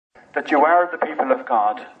that you are the people of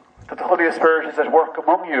God, that the Holy Spirit is at work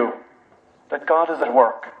among you, that God is at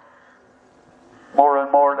work. More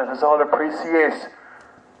and more, let us all appreciate,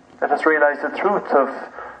 let us realize the truth of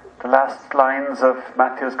the last lines of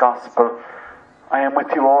Matthew's Gospel. I am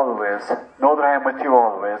with you always. Know that I am with you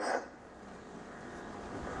always.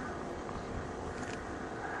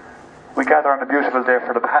 We gather on a beautiful day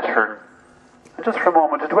for the Pattern. And just for a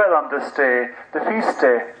moment to dwell on this day, the feast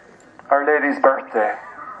day, Our Lady's birthday,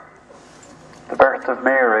 the birth of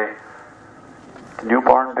Mary, the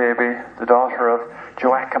newborn baby, the daughter of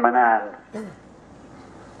Joachim and Anne.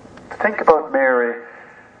 To think about Mary,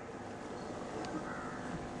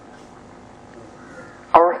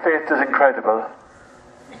 our faith is incredible.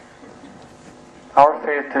 Our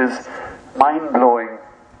faith is mind-blowing.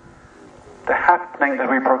 The happening that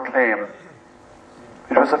we proclaim.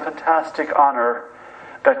 It was a fantastic honour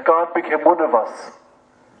that God became one of us.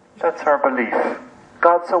 That's our belief.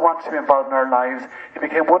 God so wanted to be involved in our lives, He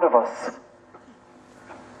became one of us.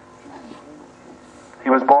 He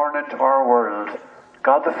was born into our world.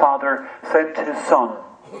 God the Father sent His Son.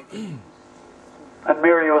 And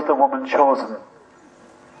Mary was the woman chosen.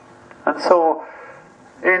 And so,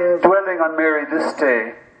 in dwelling on Mary this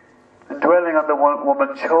day, in dwelling on the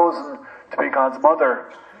woman chosen to be God's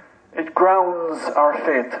mother, it grounds our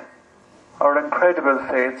faith, our incredible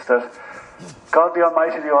faith that God the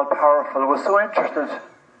Almighty, the All-Powerful, was so interested,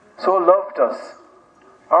 so loved us.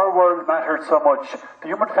 Our world mattered so much, the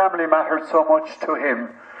human family mattered so much to Him,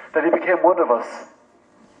 that He became one of us.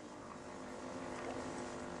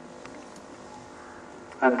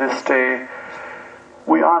 And this day,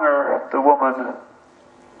 we honour the woman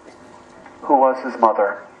who was His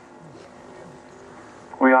mother.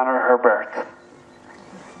 We honour her birth.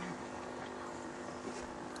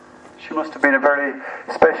 She must have been a very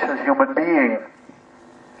special human being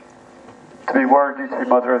to be worthy to be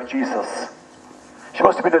mother of Jesus. She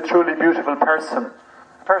must have been a truly beautiful person,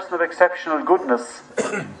 a person of exceptional goodness.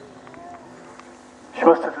 She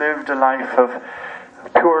must have lived a life of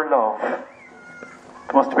pure love.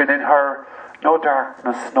 There must have been in her no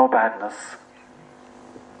darkness, no badness.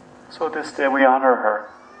 So this day we honour her.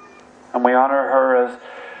 And we honour her as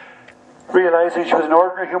realising she was an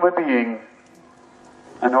ordinary human being,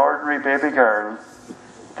 an ordinary baby girl,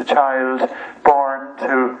 the child born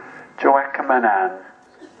to Joachim and Anne.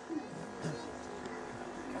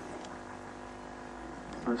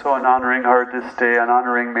 And so in honouring her this day and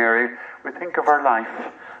honouring Mary, we think of her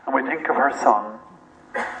life and we think of her son,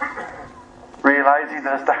 realising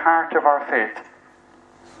that it's the heart of our faith,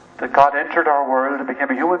 that God entered our world and became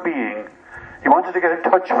a human being. He wanted to get in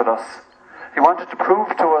touch with us. He wanted to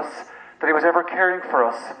prove to us that He was ever caring for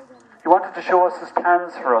us. He wanted to show us His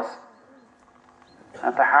plans for us.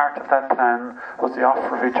 At the heart of that plan was the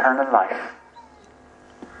offer of eternal life.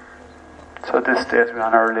 So this day, as we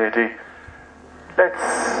honour Our Lady,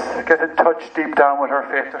 let's get in touch deep down with our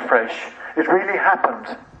faith afresh. It really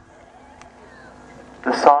happened.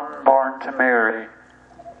 The Son born to Mary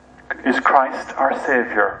is Christ our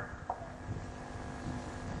Saviour.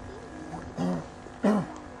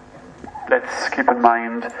 Let's keep in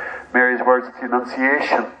mind Mary's words at the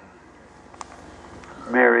Annunciation.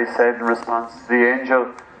 Mary said in response to the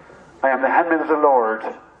angel, I am the handmaid of the Lord.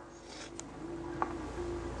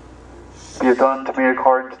 Be it done to me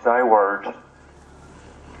according to thy word.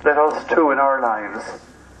 Let us too in our lives,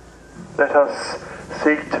 let us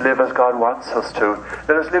seek to live as God wants us to.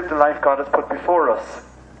 Let us live the life God has put before us.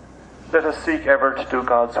 Let us seek ever to do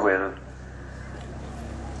God's will.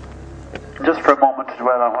 Just for a moment to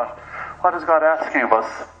dwell on what is God asking of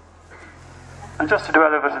us? And just to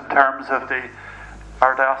dwell a bit in terms of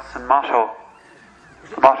our diocesan motto,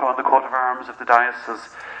 the motto on the coat of arms of the diocese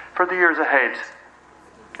for the years ahead.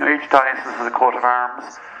 Each diocese has a coat of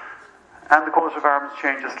arms, and the coat of arms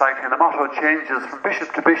changes slightly, and the motto changes from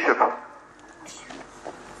bishop to bishop.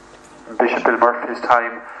 In Bishop Bill Murphy's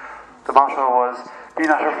time, the motto was, be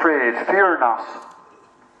not afraid, fear not.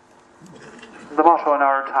 The motto in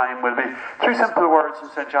our time will be three simple words from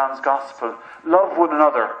St. John's Gospel. Love one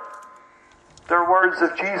another. They're words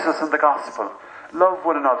of Jesus in the Gospel. Love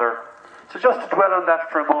one another. So just to dwell on that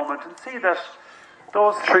for a moment and see that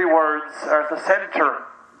those three words are at the centre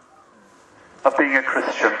of being a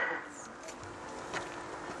Christian.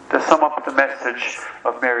 They sum up the message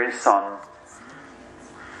of Mary's Son.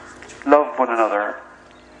 Love one another.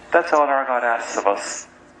 That's all our God asks of us.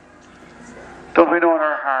 Don't we know in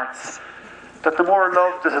our hearts that the more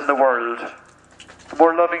love is in the world, the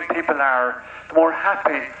more loving people are, the more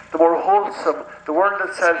happy, the more wholesome the world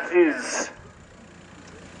itself is.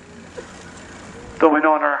 Though we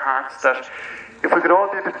know in our hearts that if we could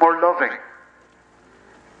all be a bit more loving,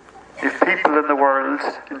 if people in the world,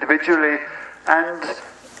 individually and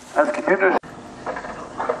as community.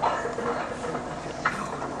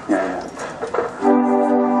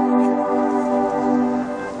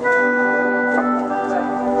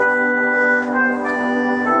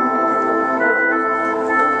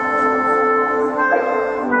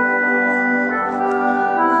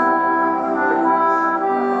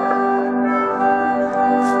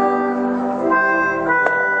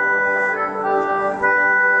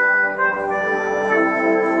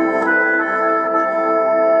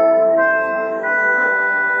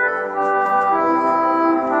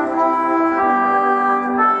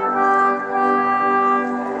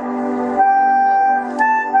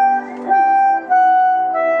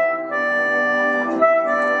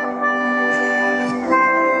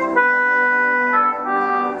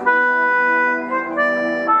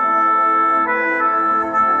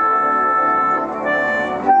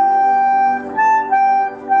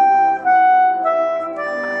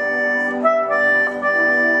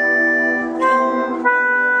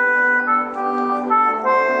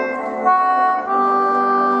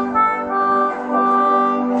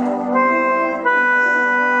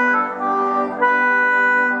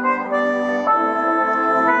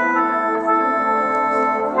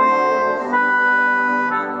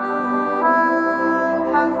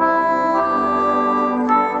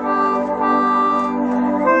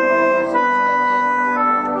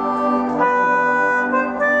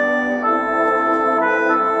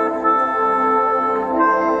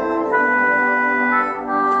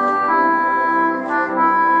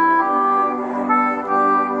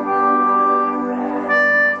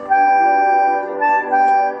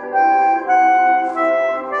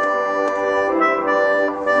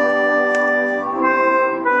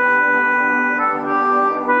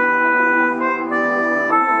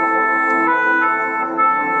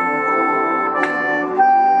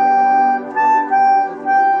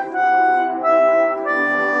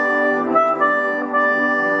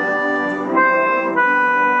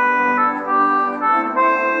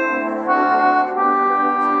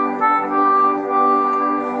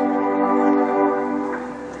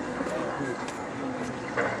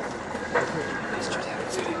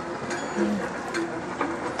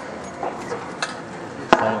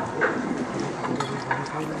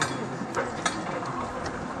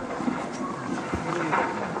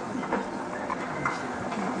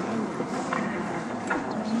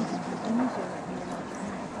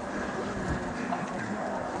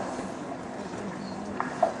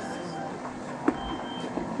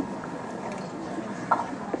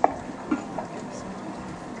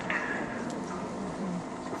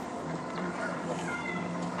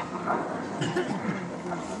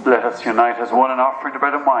 Let us unite as one in offering the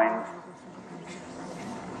bread and wine.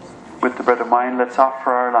 With the bread and wine, let's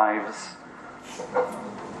offer our lives,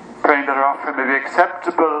 praying that our offering may be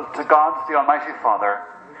acceptable to God, the Almighty Father.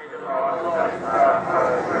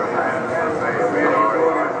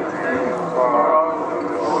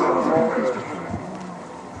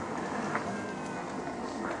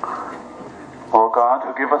 O God,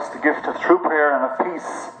 who give us the gift of true prayer and of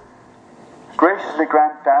peace, graciously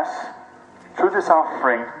grant that, through this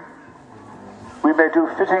offering, we may do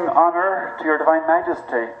fitting honour to your divine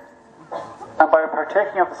majesty, and by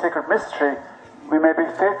partaking of the sacred mystery, we may be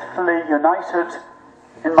faithfully united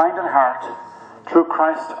in mind and heart through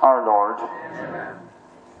Christ our Lord. Amen.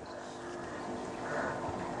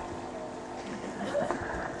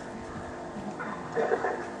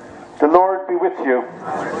 The Lord be with you.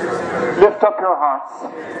 Lift up your hearts.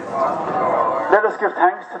 Let us give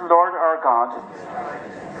thanks to the Lord our God.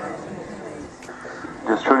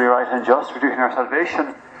 It is truly right and just, reducing our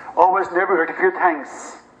salvation, always and everywhere to give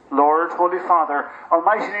thanks, Lord, Holy Father,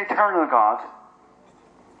 Almighty and Eternal God.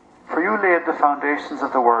 For you laid the foundations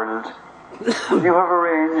of the world. You have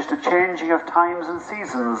arranged the changing of times and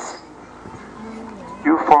seasons.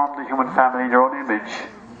 You formed the human family in your own image.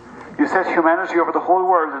 You set humanity over the whole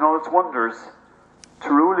world and all its wonders, to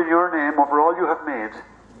rule in your name over all you have made,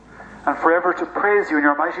 and forever to praise you in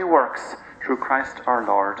your mighty works, through Christ our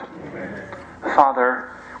Lord. Amen.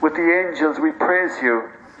 Father, with the angels we praise you,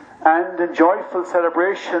 and in joyful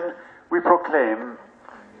celebration we proclaim,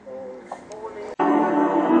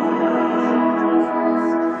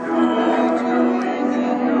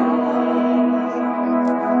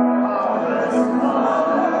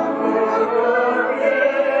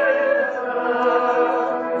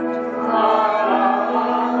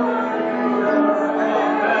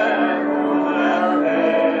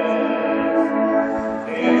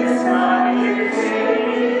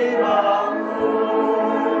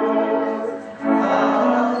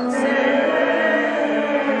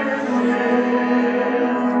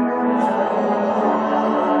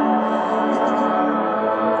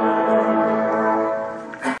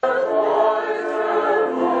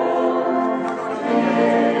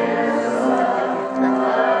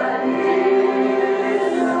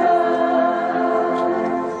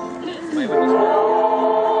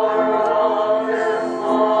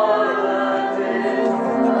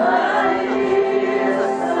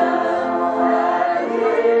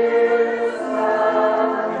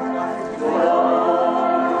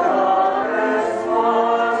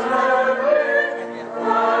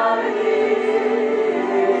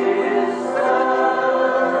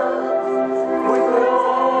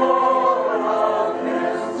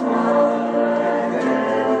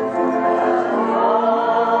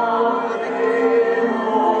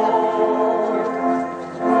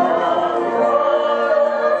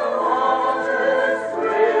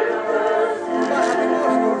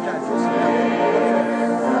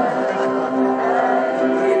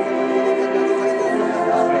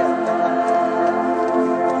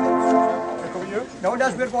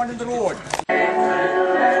 road as we're going in the road.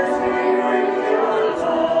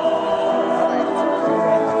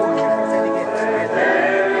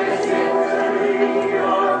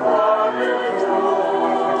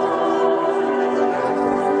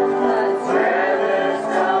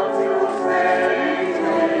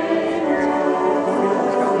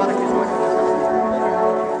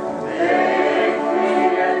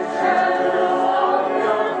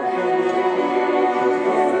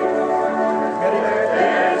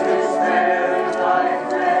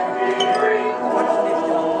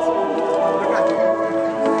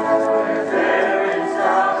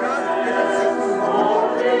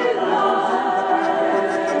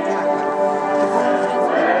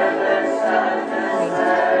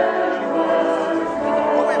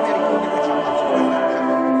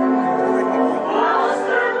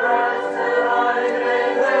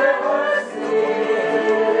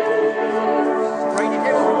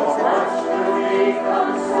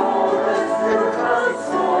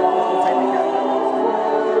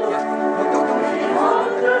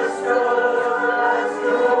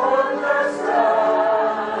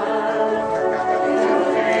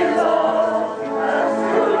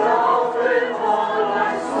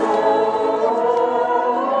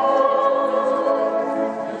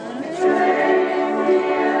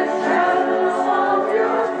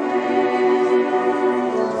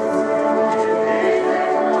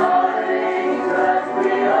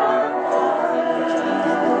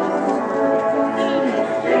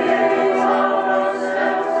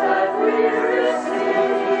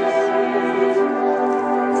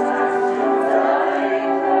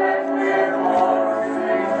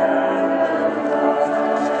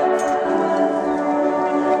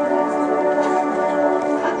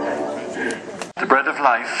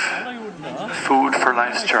 Food for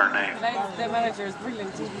life's journey.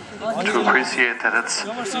 To appreciate that it's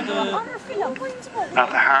at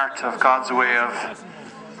the heart of God's way of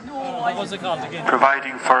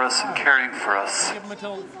providing for us and caring for us.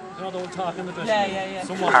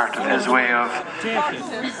 Part of His way of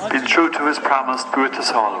being true to His promise, be with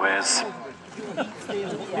us always.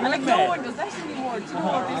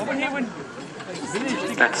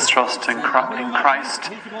 Let's trust in Christ,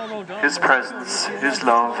 His presence, His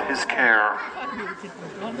love, His care,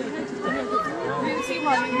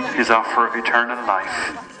 His offer of eternal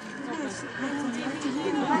life.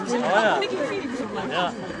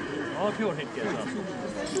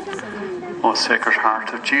 O Sacred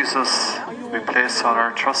Heart of Jesus, we place all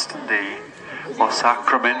our trust in Thee. O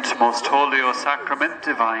Sacrament, most holy, O Sacrament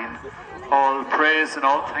divine, all praise and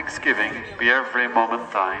all thanksgiving be every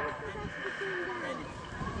moment Thine.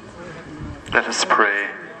 Let us pray.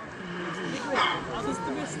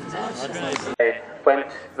 It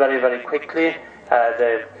went very, very quickly.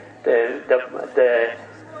 The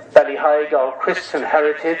Ballyheigue, our Christian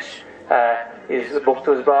heritage, is the book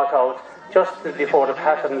that was brought out just before the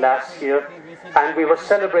pattern last year, and we were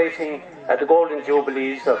celebrating the Golden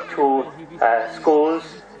Jubilees of two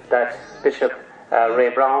schools that Bishop Ray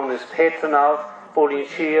Browne is patron of,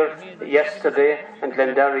 Ballyheigue yesterday and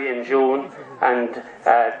Glenderry in June, and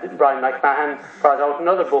Brian McMahon brought out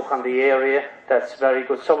another book on the area that's very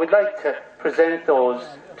good. So we'd like to present those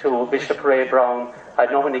to Bishop Ray Browne. I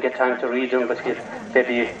don't know when he get time to read them, but he'll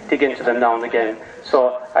maybe dig into them now and again.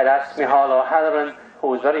 So I'd ask Micheál O'Halloran, who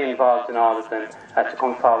was very involved in all of them, to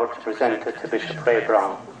come forward to present it to Bishop Ray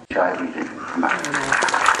Browne.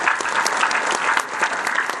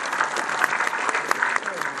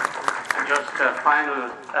 Just a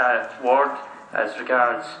final word as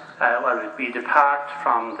regards well, we depart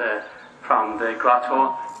from the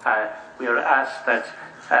grotto. We are asked that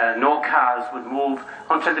no cars would move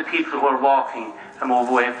until the people who are walking move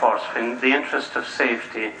away first, in the interest of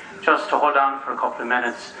safety, just to hold on for a couple of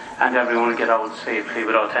minutes and everyone will get out safely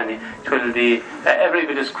without any. It will be every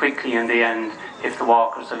bit as quickly in the end if the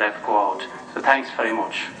walkers are left go out. So thanks very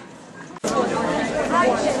much.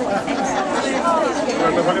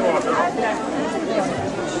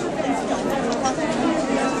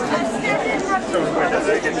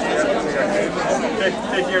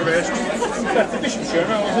 Take your rest. The bishop's here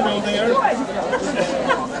now, isn't it, there?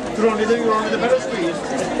 You're only the better squeeze.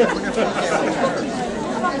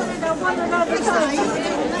 One of our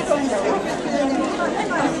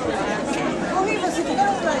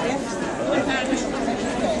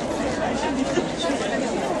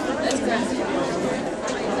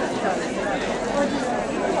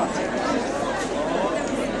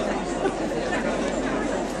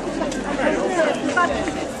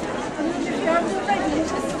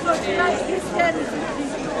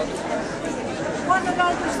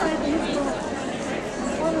beside his book.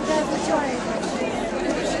 One of our beside.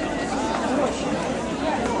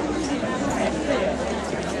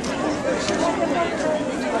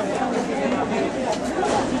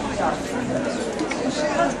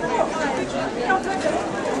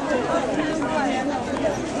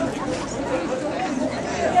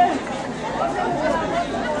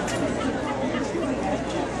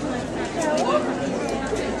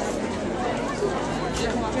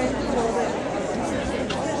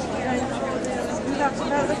 That's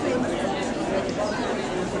another thing.